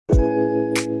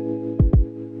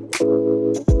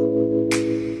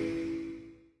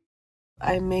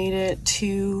I made it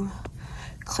to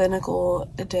clinical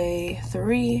day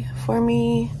 3 for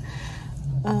me.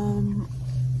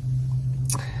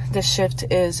 The shift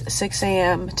is 6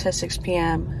 a.m. to 6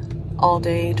 p.m. all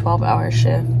day, 12-hour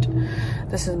shift.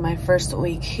 This is my first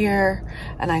week here,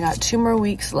 and I got 2 more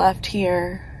weeks left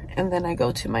here, and then I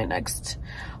go to my next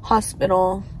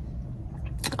hospital.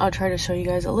 I'll try to show you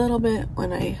guys a little bit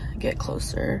when I get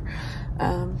closer.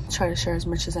 Try to share as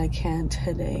much as I can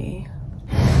today.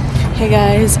 Hey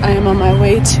guys, I am on my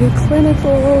way to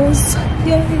clinicals.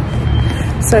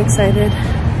 Yay! So excited.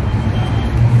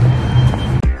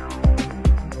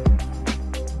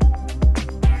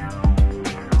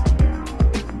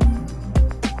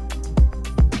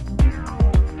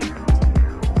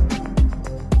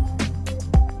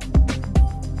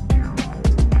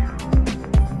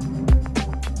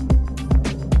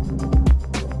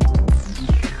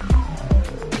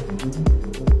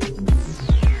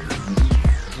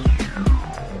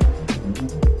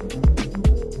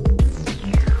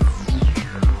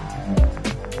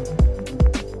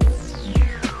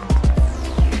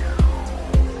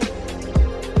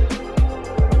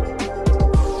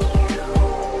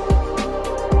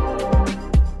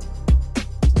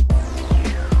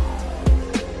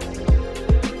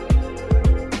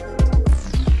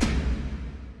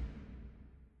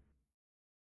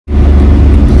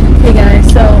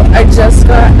 I just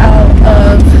got out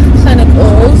of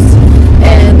clinicals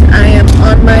and I am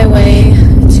on my way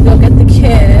to go get the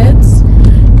kids,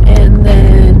 and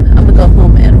then I'm gonna go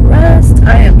home and rest.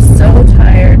 I am so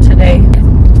tired today.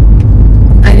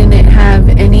 I didn't have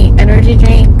any energy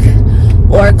drink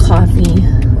or coffee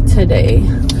today.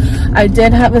 I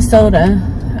did have a soda.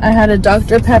 I had a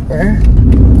Dr. Pepper.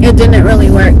 It didn't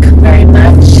really work very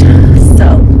much,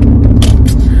 so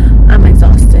I'm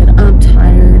exhausted. I'm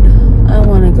tired. I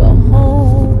want to go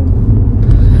home,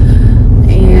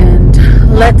 and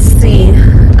let's see.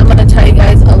 I'm going to tell you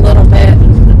guys a little bit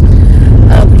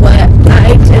of what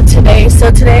I did today. So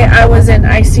today I was in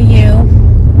ICU.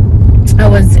 I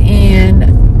was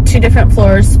in 2 different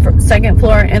floors, 2nd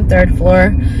floor and 3rd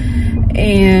floor,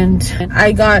 and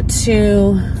I got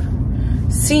to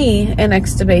see an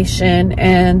extubation,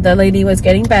 and the lady was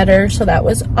getting better, so that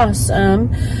was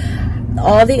awesome.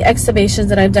 All the extubations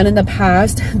that I've done in the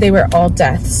past, they were all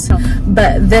deaths,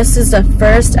 but this is the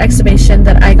first extubation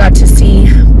that I got to see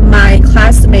my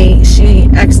classmate. She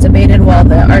extubated while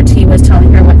the RT was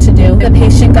telling her what to do. The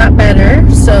patient got better,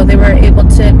 so they were able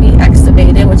to be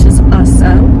extubated, which is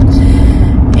awesome.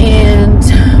 And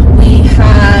we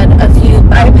had a few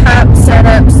BiPAP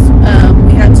setups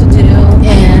we had to do,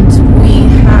 and we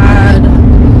had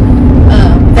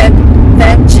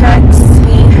vent checks.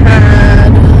 We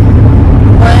had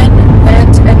 1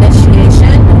 vent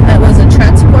initiation. It was a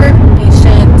transport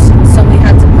patient, so we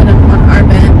had to put him on our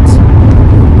vent.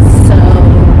 So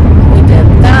we did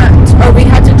that. Or we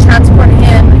had to transport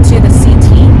him to the CT.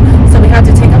 So we had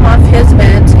to take him off his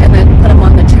vent and then put him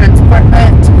on the transport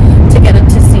vent to get him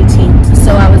to CT.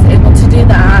 So I was able to do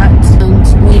that. And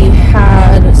we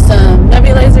had some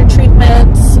nebulizer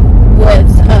treatments with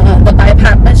the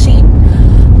BiPAP machine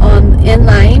in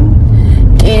line,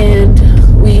 and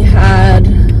we had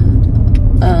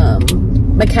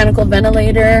mechanical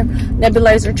ventilator,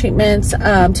 nebulizer treatments.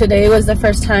 Today was the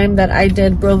first time that I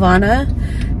did Brovana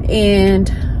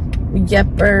and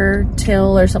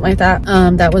Yeppertil or something like that.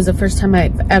 That was the first time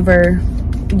I've ever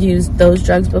used those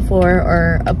drugs before,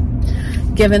 or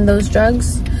given those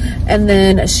drugs. And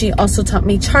then she also taught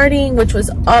me charting, which was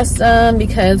awesome,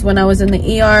 because when I was in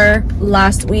the ER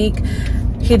last week,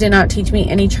 he did not teach me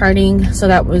any charting, so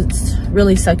that was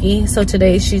really sucky. So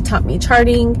today she taught me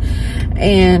charting,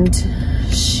 and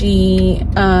she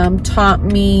taught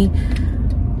me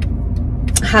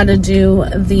how to do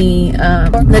the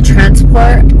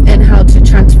transport and how to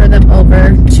transfer them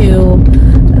over to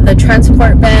the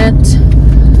transport vent.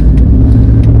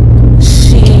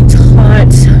 She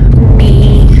taught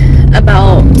me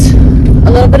about a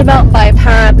little bit about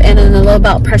BiPAP and then a little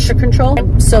about pressure control.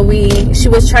 So she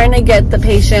was trying to get the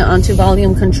patient onto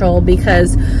volume control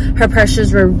because her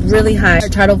pressures were really high. Her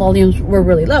tidal volumes were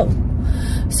really low.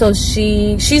 So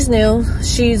she's new.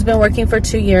 She's been working for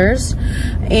 2 years,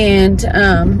 and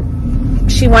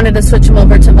she wanted to switch him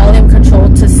over to volume control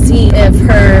to see if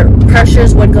her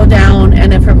pressures would go down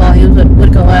and if her volumes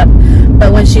would go up.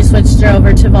 But when she switched her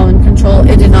over to volume control,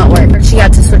 it did not work. She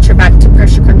had to switch her back to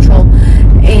pressure control,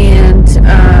 and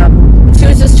she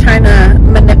was just trying to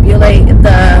manipulate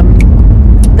the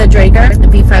Draeger, the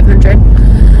V500,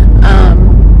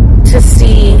 to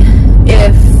see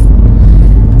if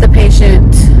the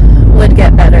patient would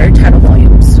get better tidal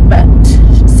volumes, but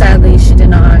sadly she did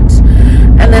not.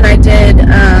 And then I did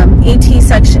ET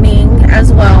sectioning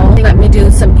as well. They let me do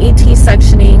some ET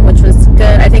sectioning, which was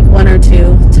good. I think 1 or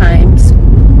 2 times.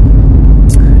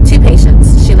 2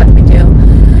 patients she let me do.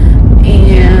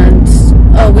 And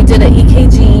oh, we did an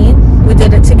EKG. We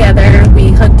did it together.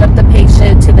 We hooked up the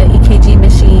patient to the EKG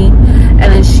machine, and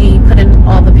then she put in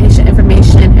all the patient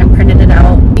information and printed it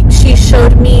out. She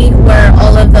showed me where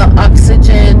all of the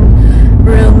oxygen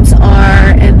rooms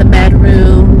are and the med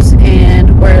rooms,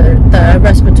 and where the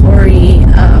respiratory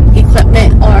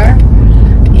equipment are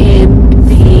in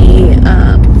the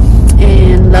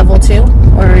in level 2,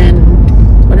 or in,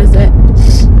 what is it,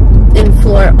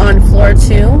 on floor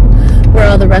 2, where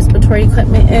all the respiratory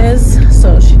equipment is.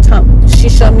 So she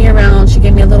showed me around. She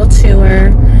gave me a little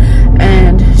tour,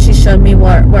 and she showed me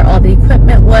where all the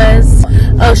equipment was.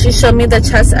 Oh, she showed me the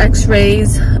chest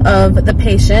x-rays of the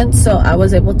patient, so I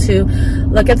was able to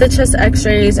look at the chest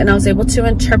x-rays, and I was able to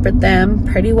interpret them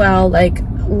pretty well. Like,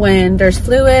 when there's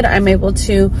fluid, I'm able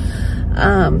to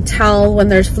tell when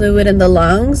there's fluid in the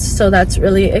lungs, so that's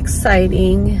really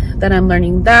exciting that I'm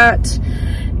learning that.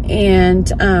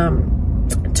 And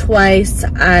twice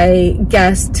I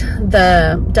guessed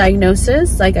the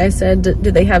diagnosis. Like I said,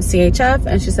 do they have CHF?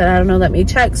 And she said, I don't know, let me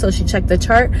check. So she checked the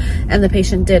chart, and the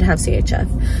patient did have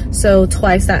CHF. So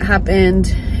twice that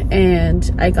happened, and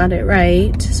I got it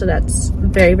right. So that's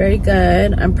very, very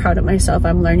good. I'm proud of myself.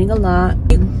 I'm learning a lot.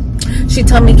 She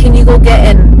told me, can you go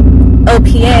get an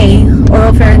OPA,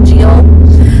 oropharyngeal,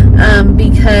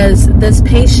 because this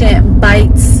patient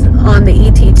bites on the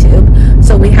ET tube,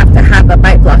 so we have to have a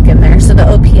bite block in there. So the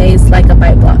OPA is like a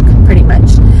bite block, pretty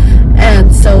much.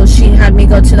 And so she had me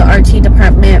go to the RT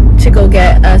department to go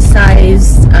get a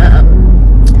size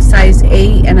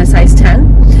 8 and a size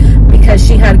 10, because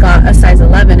she had got a size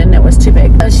 11 and it was too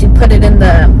big. She put it in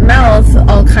the mouth,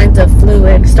 all kinds of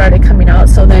fluid started coming out.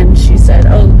 So then she said,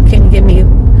 oh, can you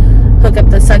hook up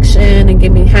the suction and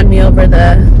hand me over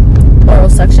the oral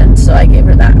suction? So I gave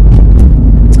her that.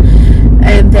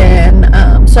 And then,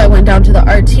 so I went down to the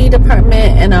RT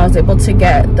department, and I was able to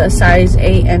get the size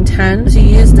 8 and 10. She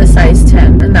used the size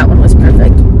 10, and that one was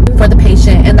perfect for the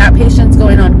patient. And that patient's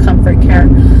going on comfort care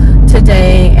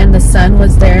today, and the son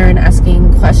was there and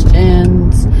asking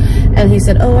questions. And he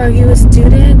said, oh, are you a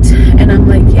student? And I'm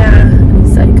like, yeah. And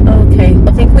he's like, oh, okay.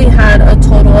 I think we had a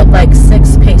total of like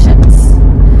 6 patients.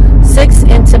 6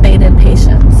 intubated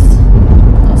patients.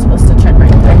 I was supposed to turn right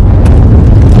there.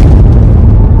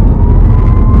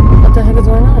 What the heck is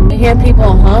going on? I hear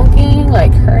people honking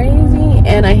like crazy,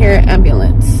 and I hear an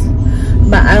ambulance,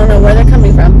 but I don't know where they're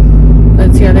coming from.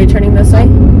 Let's see, are they turning this way?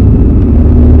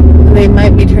 They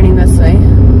might be turning this way.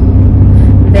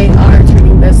 They are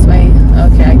turning this way.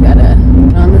 Okay, I gotta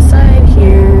on the side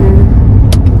here.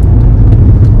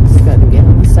 Just gotta get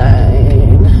on the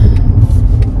side.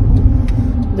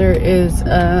 There is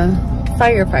a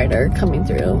firefighter coming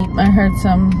through. I heard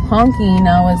some honking.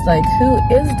 I was like, who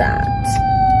is that?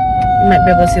 You might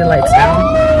be able to see the lights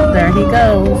now. There he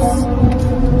goes.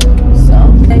 So,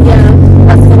 and yeah,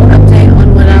 that's a little update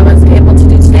on what I was able to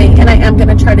do today. And I am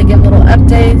going to try to give little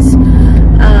updates.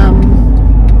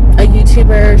 A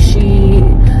YouTuber, she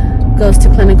goes to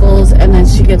clinicals, and then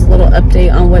she gives a little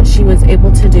update on what she was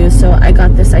able to do. So I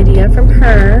got this idea from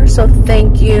her. So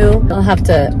thank you. I'll have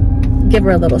to give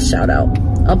her a little shout out.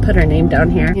 I'll put her name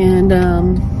down here. And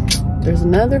there's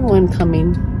another one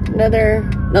coming. No,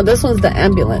 this one's the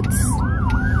ambulance.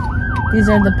 These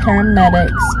are the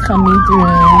paramedics coming through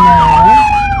now.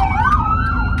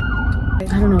 I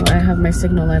don't know why I have my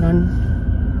signal light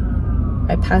on.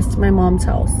 I passed my mom's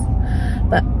house,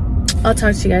 but I'll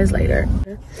talk to you guys later.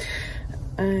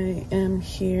 I am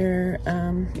here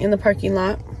in the parking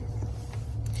lot.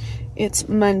 It's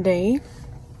Monday,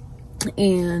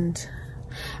 and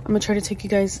I'm gonna try to take you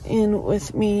guys in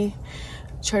with me,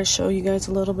 try to show you guys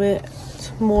a little bit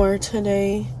more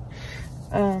today,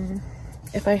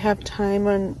 if I have time,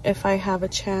 and if I have a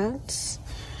chance.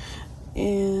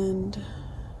 And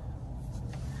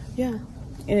yeah,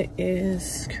 it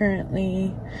is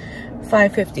currently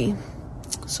 5:50,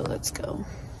 so let's go.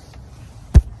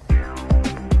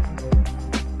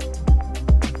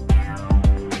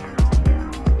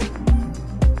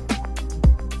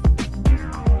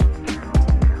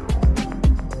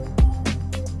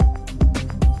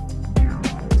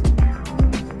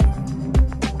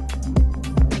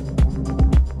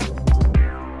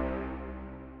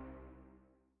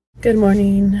 Good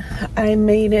morning. I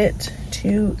made it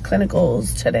to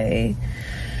clinicals today.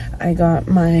 I got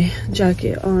my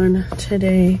jacket on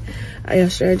today.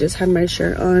 Yesterday I just had my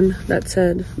shirt on that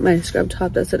said, my scrub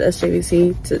top that said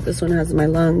SJVC. This one has my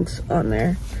lungs on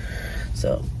there.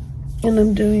 So, and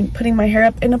I'm putting my hair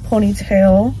up in a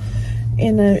ponytail,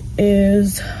 and it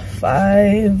is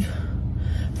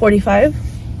 5:45.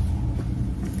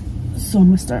 So I'm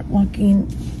gonna start walking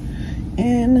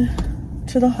in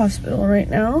to the hospital right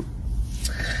now.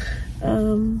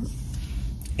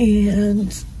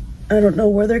 And I don't know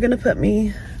where they're gonna put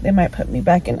me. They might put me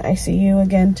back in ICU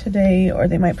again today, or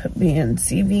they might put me in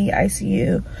CV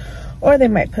ICU, or they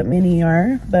might put me in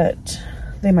ER, but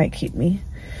they might keep me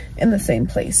in the same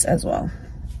place as well.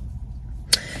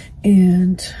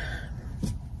 And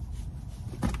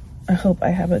I hope I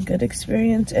have a good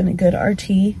experience and a good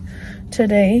RT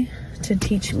today to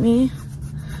teach me.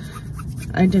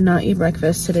 I did not eat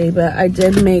breakfast today, but I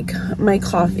did make my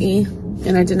coffee,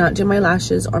 and I did not do my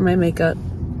lashes or my makeup.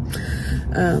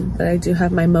 But I do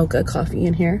have my mocha coffee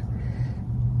in here.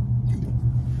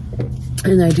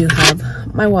 And I do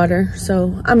have my water.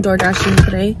 So I'm door dashing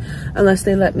today, unless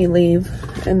they let me leave.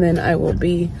 And then I will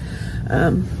be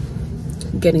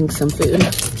getting some food.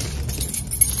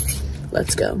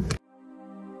 Let's go.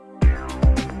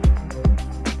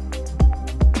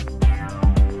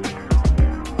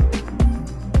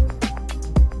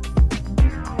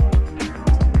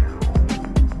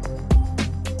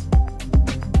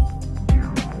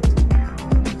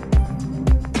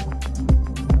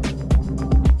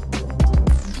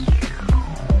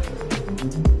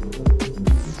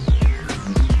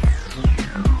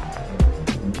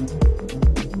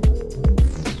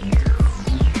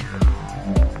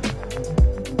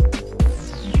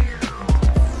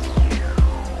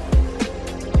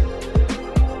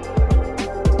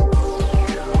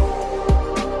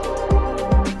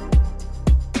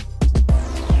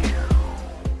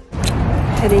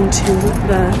 Heading to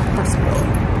the hospital.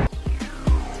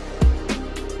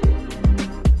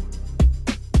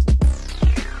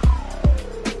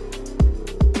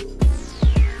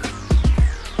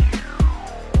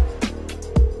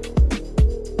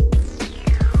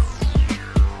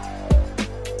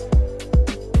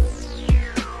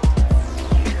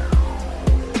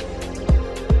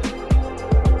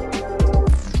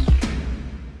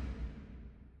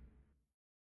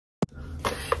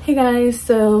 Hey guys,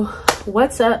 so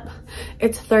what's up?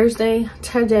 It's Thursday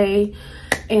today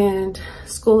and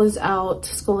school is out.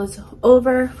 School is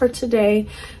over for today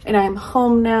and I'm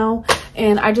home now,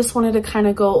 and I just wanted to kind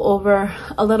of go over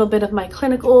a little bit of my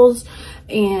clinicals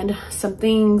and some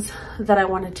things that I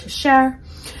wanted to share.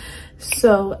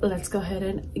 So let's go ahead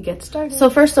and get started. So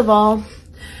first of all,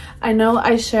 I know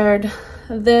I shared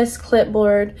this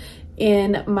clipboard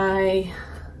in my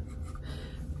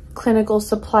clinical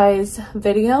supplies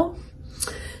video.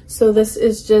 So this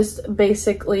is just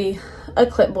basically a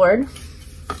clipboard,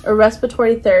 a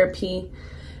respiratory therapy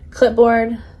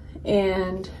clipboard,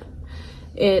 and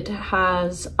it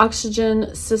has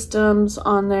oxygen systems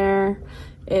on there.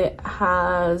 It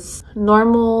has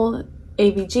normal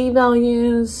ABG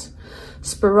values,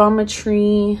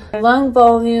 spirometry, lung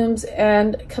volumes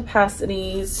and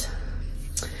capacities,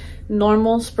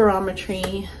 normal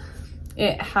spirometry.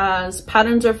 It has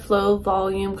patterns of flow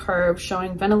volume curves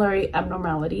showing ventilatory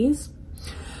abnormalities,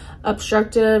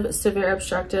 obstructive, severe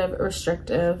obstructive,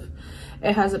 restrictive.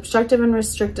 It has obstructive and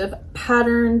restrictive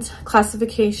patterns,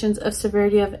 classifications of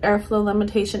severity of airflow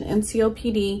limitation in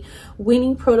COPD,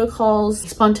 weaning protocols,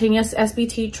 spontaneous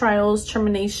SBT trials,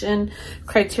 termination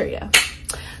criteria.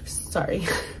 Sorry.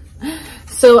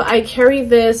 So I carry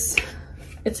this,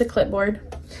 it's a clipboard,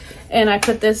 and I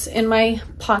put this in my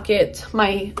pocket,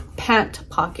 my pant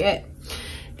pocket,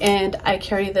 and I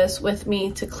carry this with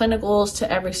me to clinicals, to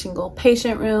every single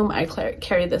patient room. I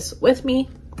carry this with me,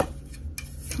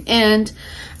 and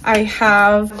I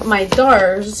have my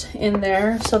DARs in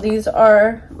there. So these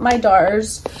are my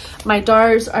DARs. My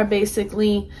DARs are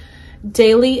basically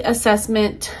daily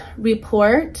assessment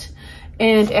report,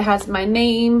 and it has my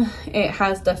name, it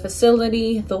has the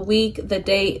facility, the week, the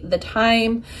date, the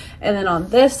time, and then on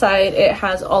this side it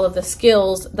has all of the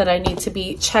skills that I need to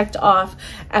be checked off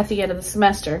at the end of the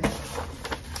semester.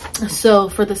 So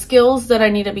for the skills that I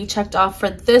need to be checked off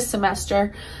for this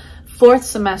semester, fourth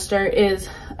semester, is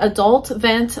adult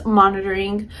vent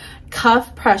monitoring,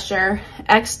 cuff pressure,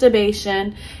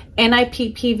 extubation,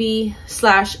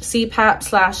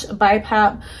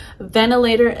 NIPPV/CPAP/BiPAP,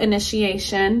 ventilator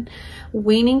initiation,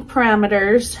 weaning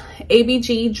parameters,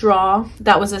 ABG draw,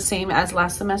 that was the same as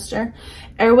last semester,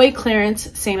 airway clearance,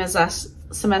 same as last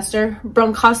semester,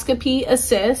 bronchoscopy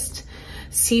assist,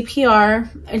 CPR,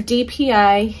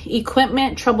 DPI,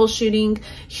 equipment troubleshooting,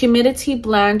 humidity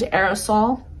blend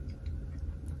aerosol,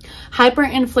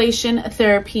 hyperinflation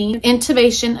therapy,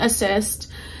 intubation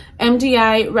assist,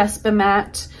 MDI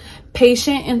Respimat,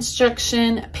 patient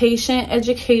instruction, patient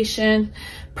education,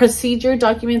 procedure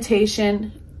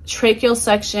documentation, tracheal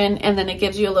section, and then it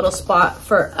gives you a little spot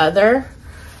for other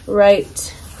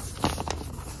right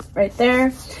there.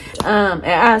 It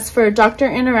asks for doctor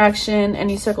interaction, and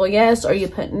you circle yes or you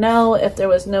put no if there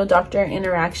was no doctor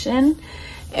interaction.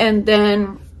 And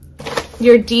then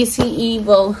your DCE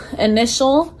will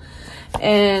initial,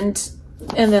 and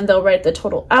then they'll write the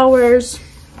total hours.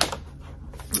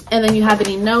 And then you have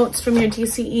any notes from your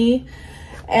DCE.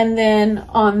 And then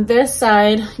on this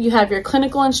side, you have your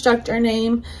clinical instructor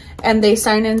name and they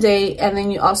sign in date. And then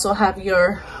you also have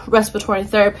your respiratory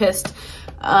therapist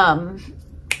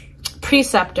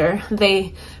preceptor.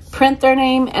 They print their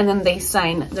name and then they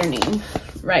sign their name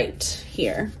right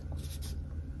here.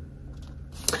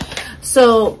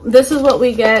 So this is what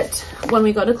we get when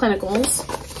we go to clinicals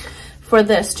for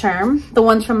this term. The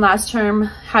ones from last term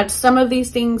had some of these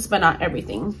things, but not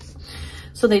everything.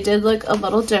 So they did look a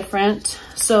little different.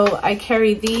 So I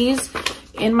carry these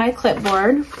in my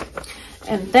clipboard.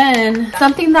 And then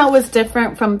something that was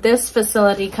different from this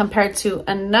facility compared to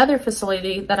another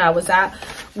facility that I was at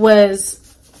was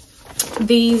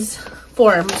these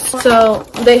forms. So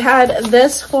they had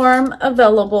this form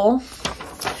available,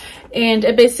 and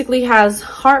it basically has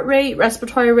heart rate,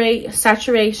 respiratory rate,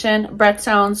 saturation, breath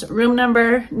sounds, room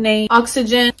number, name,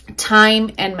 oxygen,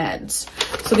 time, and meds.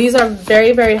 So these are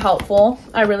very, very helpful.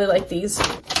 I really like these.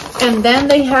 And then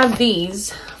they have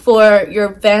these for your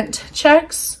vent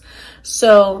checks.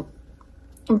 So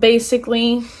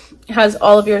basically it has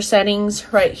all of your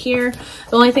settings right here.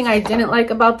 The only thing I didn't like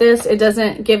about this, it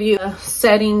doesn't give you the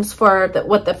settings for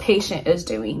what the patient is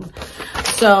doing.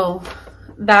 So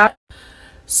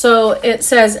it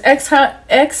says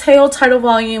exhale tidal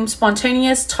volume,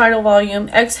 spontaneous tidal volume,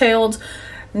 exhaled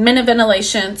minute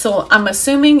ventilation. So I'm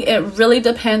assuming it really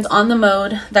depends on the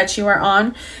mode that you are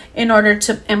on in order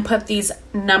to input these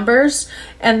numbers.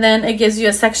 And then it gives you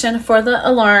a section for the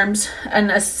alarms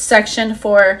and a section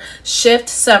for shift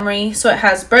summary. So it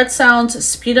has breath sounds,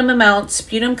 sputum amount,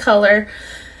 sputum color,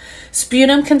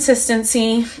 sputum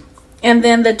consistency, and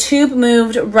then the tube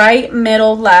moved right,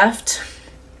 middle, left.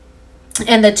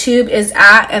 And the tube is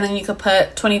at, and then you could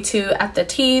put 22 at the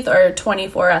teeth or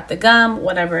 24 at the gum,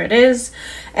 whatever it is.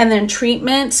 And then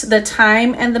treatment, the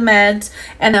time and the meds,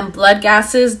 and then blood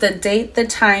gases, the date, the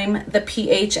time, the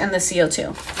pH, and the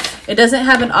CO2. It doesn't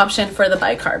have an option for the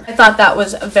bicarb. I thought that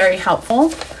was very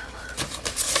helpful,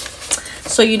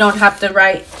 so you don't have to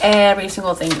write every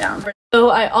single thing down. So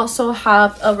I also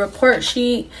have a report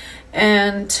sheet,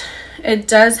 and it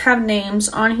does have names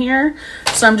on here,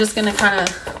 so I'm just gonna kind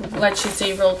of let you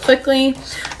see real quickly.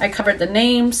 I covered the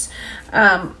names,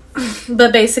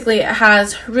 but basically it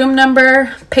has room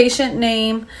number, patient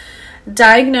name,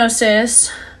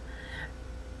 diagnosis,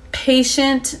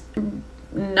 patient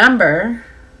number,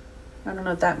 I don't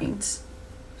know what that means,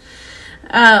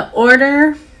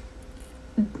 order,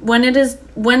 when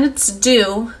it's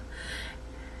due,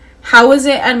 how is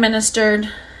it administered,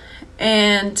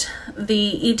 and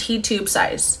the ET tube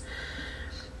size.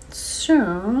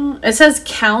 So it says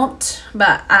count,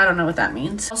 but I don't know what that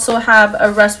means. Also have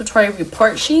a respiratory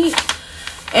report sheet,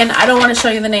 and I don't want to show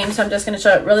you the name, so I'm just going to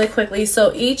show it really quickly.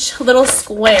 So each little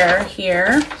square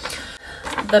here,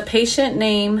 the patient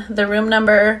name, the room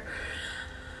number,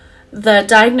 the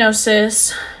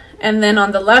diagnosis, and then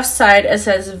on the left side it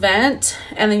says vent,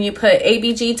 and then you put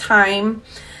ABG time,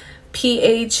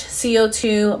 pH,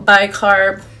 CO2,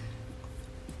 bicarb,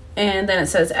 and then it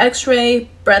says x-ray,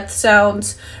 breath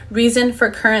sounds, reason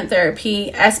for current therapy,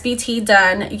 SBT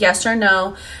done, yes or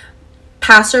no,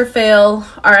 pass or fail,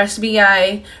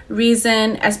 RSBI,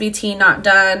 reason, SBT not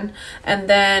done, and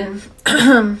then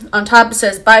on top it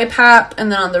says BiPAP,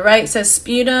 and then on the right it says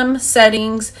sputum,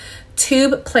 settings,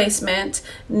 tube placement,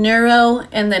 neuro,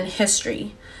 and then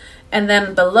history. And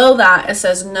then below that it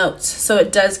says notes, so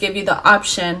it does give you the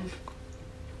option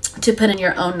to put in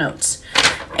your own notes.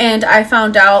 And I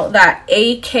found out that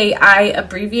AKI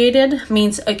abbreviated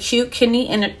means acute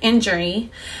kidney injury,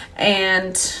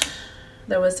 and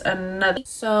there was another.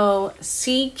 So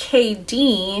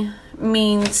CKD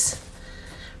means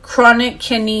chronic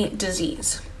kidney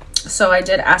disease. So I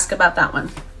did ask about that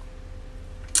one.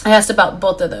 I asked about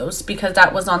both of those because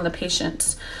that was on the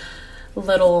patient's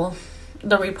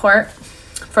the report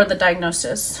for the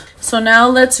diagnosis. So now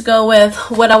let's go with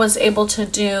what I was able to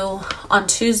do on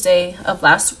Tuesday of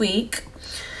last week.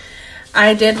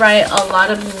 I did write a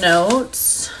lot of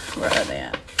notes. Where are they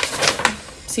at?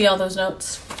 See all those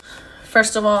notes?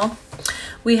 First of all,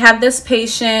 we have this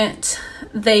patient.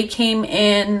 They came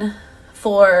in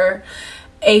for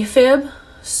AFib,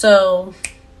 so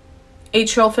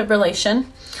atrial fibrillation.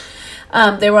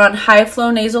 They were on high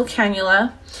flow nasal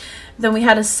cannula. Then we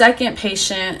had a second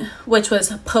patient, which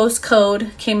was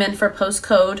post-code, came in for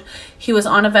post-code. He was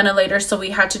on a ventilator, so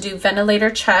we had to do ventilator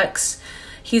checks.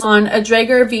 He's on a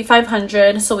Draeger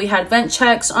V500, so we had vent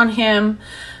checks on him.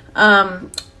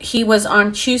 He was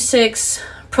on Q6,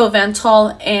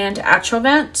 Provental, and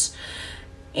Atrovent.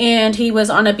 And he was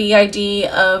on a BID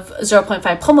of 0.5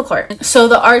 Pulmicort. So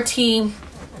the RT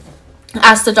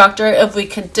asked the doctor if we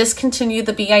could discontinue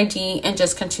the BID and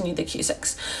just continue the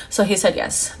Q6. So he said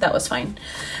yes, that was fine.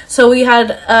 So we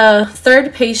had a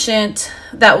third patient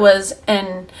that was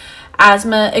an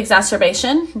asthma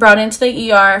exacerbation, brought into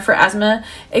the ER for asthma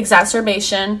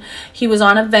exacerbation. He was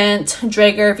on a vent,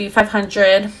 Draeger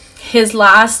V500. His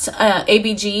last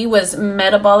ABG was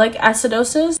metabolic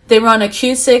acidosis. They were on a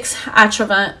Q6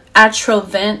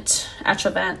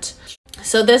 Atrovent.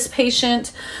 So this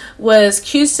patient was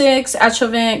Q6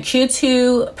 Atrovent,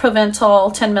 Q2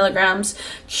 Provental, 10 milligrams,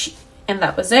 and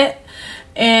that was it.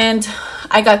 And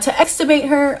I got to extubate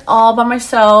her all by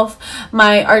myself.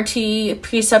 My RT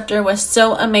preceptor was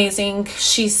so amazing.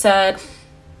 She said,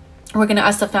 we're going to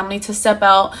ask the family to step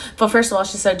out. But first of all,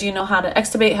 she said, do you know how to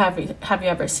extubate? Have you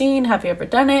ever seen? Have you ever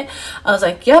done it? I was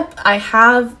like, yep, I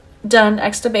have done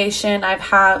extubation. I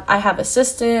have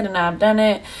assisted and I've done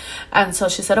it. And so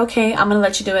she said, okay, I'm gonna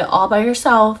let you do it all by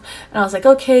yourself. And I was like,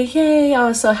 okay, yay. I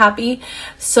was so happy.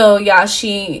 So yeah,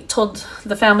 she told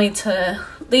the family to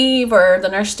leave, or the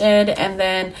nurse did, and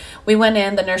then we went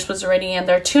in. The nurse was already in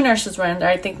there. 2 nurses were in there.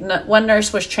 I think one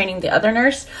nurse was training the other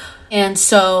nurse. And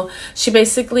so she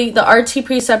basically, the RT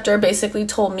preceptor basically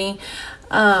told me,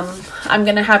 I'm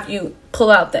gonna have you pull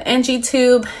out the NG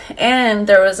tube, and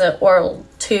there was an oral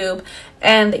tube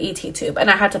and the ET tube, and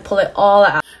I had to pull it all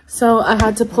out. So I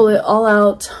had to pull it all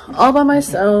out all by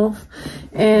myself.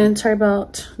 And sorry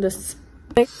about this.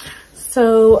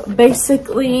 So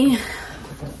basically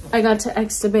I got to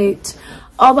extubate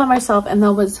all by myself, and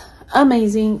that was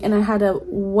amazing, and I had a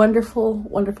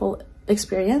wonderful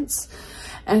experience.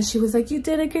 And she was like, you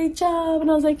did a great job.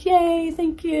 And I was like, yay,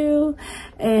 thank you.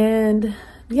 And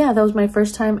yeah, that was my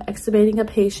first time extubating a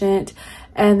patient.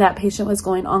 And that patient was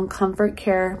going on comfort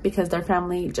care because their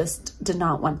family just did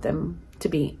not want them to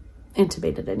be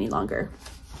intubated any longer.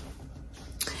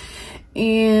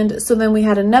 And so then we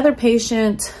had another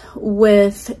patient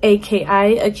with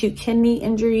AKI, acute kidney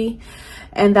injury.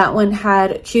 And that one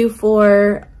had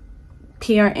Q4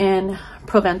 PRN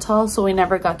Provental, so we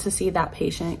never got to see that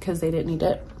patient because they didn't need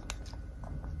it.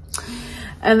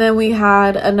 And then we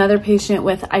had another patient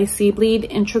with IC bleed,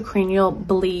 intracranial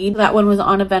bleed. That one was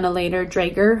on a ventilator,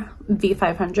 Draeger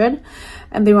V500,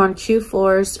 and they were on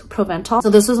Q4's Provental. So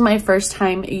this was my first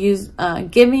time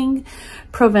giving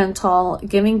Provental,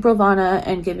 giving Brovana,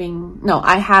 and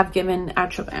I have given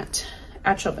Atrovent.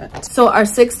 So our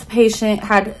 6th patient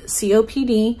had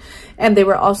COPD, and they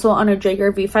were also on a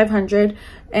Draeger V500,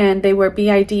 and they were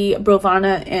BID,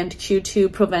 Brovana, and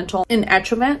Q2 Provental in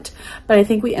Atrovent. But I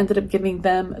think we ended up giving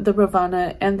them the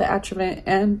Brovana and the Atrovent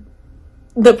and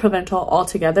the Provental all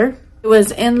together. It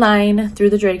was in line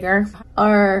through the Draeger.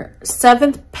 Our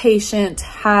 7th patient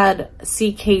had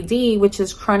CKD, which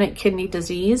is chronic kidney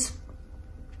disease,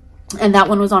 and that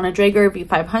one was on a Draeger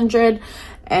V500,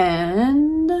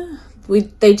 and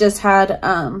they just had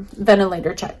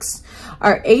ventilator checks.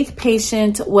 Our 8th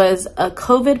patient was a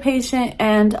COVID patient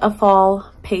and a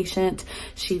fall patient.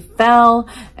 She fell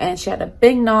and she had a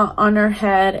big knot on her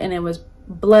head, and it was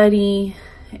bloody,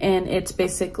 and it's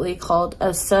basically called a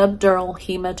subdural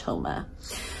hematoma.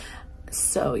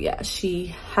 So yeah,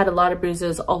 she had a lot of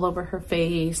bruises all over her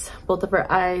face, both of her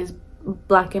eyes,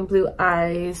 black and blue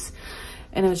eyes.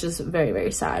 And it was just very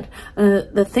sad.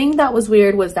 The thing that was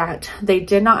weird was that they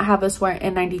did not have us wear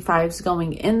N95s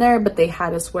going in there, but they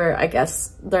had us wear, I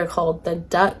guess they're called the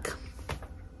duck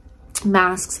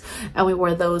masks, and we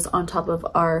wore those on top of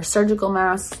our surgical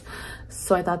masks.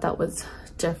 So I thought that was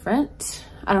different.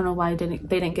 I don't know why they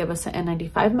didn't give us an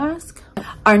N95 mask.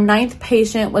 Our 9th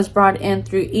patient was brought in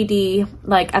through ED,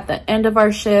 like at the end of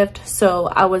our shift. So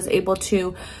I was able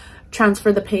to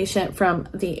transfer the patient from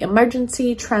the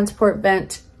emergency transport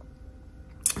vent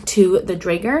to the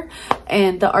Draeger,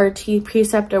 and the RT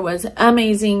preceptor was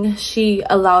amazing. She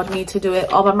allowed me to do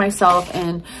it all by myself,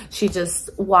 and she just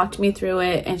walked me through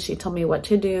it, and she told me what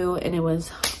to do, and it was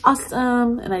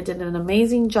awesome, and I did an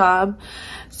amazing job.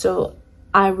 So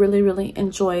I really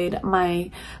enjoyed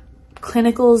my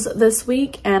clinicals this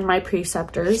week and my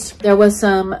preceptors. There was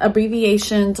some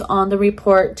abbreviations on the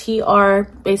report. TR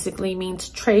basically means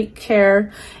trach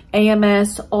care,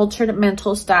 AMS, altered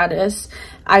mental status,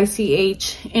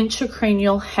 ICH,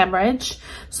 intracranial hemorrhage.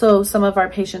 So some of our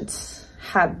patients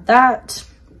had that.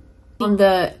 On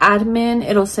the admin,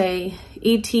 it'll say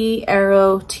ET,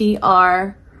 Aero,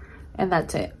 TR, and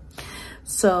that's it.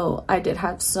 So I did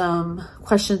have some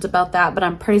questions about that, but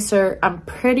I'm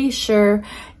pretty sure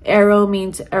Aero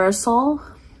means aerosol.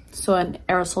 So an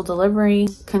aerosol delivery,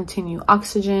 continue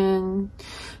oxygen.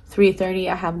 330,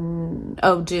 I have,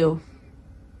 do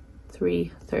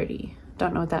 330.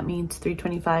 Don't know what that means.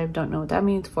 325, don't know what that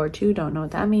means. 42, don't know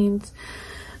what that means.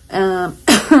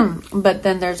 But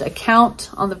then there's a count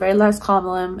on the very last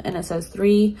column, and it says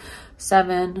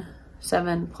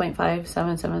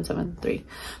 377.57773.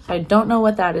 So I don't know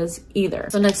what that is either.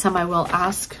 So next time I will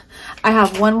ask. I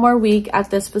have 1 more week at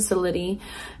this facility,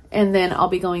 and then I'll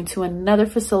be going to another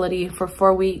facility for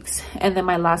 4 weeks, and then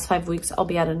my last 5 weeks I'll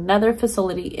be at another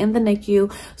facility in the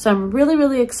NICU. So I'm really,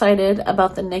 really excited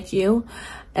about the NICU,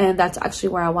 and that's actually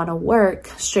where I want to work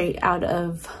straight out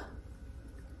of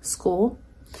school.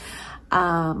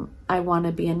 I want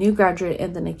to be a new graduate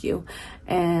in the NICU,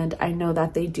 and I know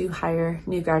that they do hire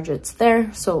new graduates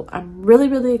there. So I'm really,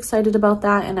 really excited about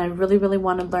that, and I really, really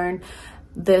want to learn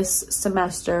this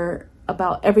semester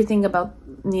about everything about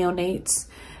neonates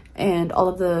and all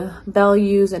of the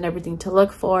values and everything to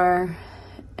look for,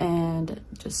 and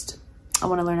just I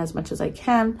want to learn as much as I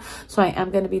can. So I am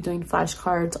going to be doing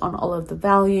flashcards on all of the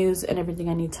values and everything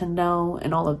I need to know,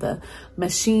 and all of the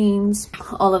machines,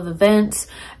 all of the vents,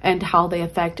 and how they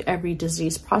affect every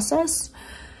disease process.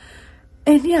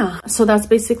 And yeah, so that's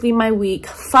basically my week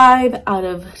 5 out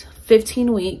of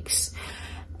 15 weeks.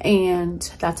 And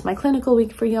that's my clinical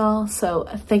week for y'all. So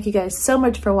thank you guys so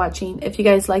much for watching. If you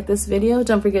guys like this video,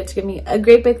 don't forget to give me a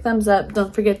great big thumbs up.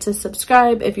 Don't forget to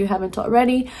subscribe if you haven't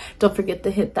already. Don't forget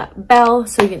to hit that bell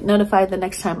so you get notified the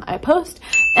next time I post.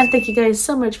 And thank you guys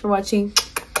so much for watching.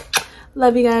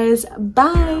 Love you guys.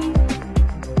 Bye.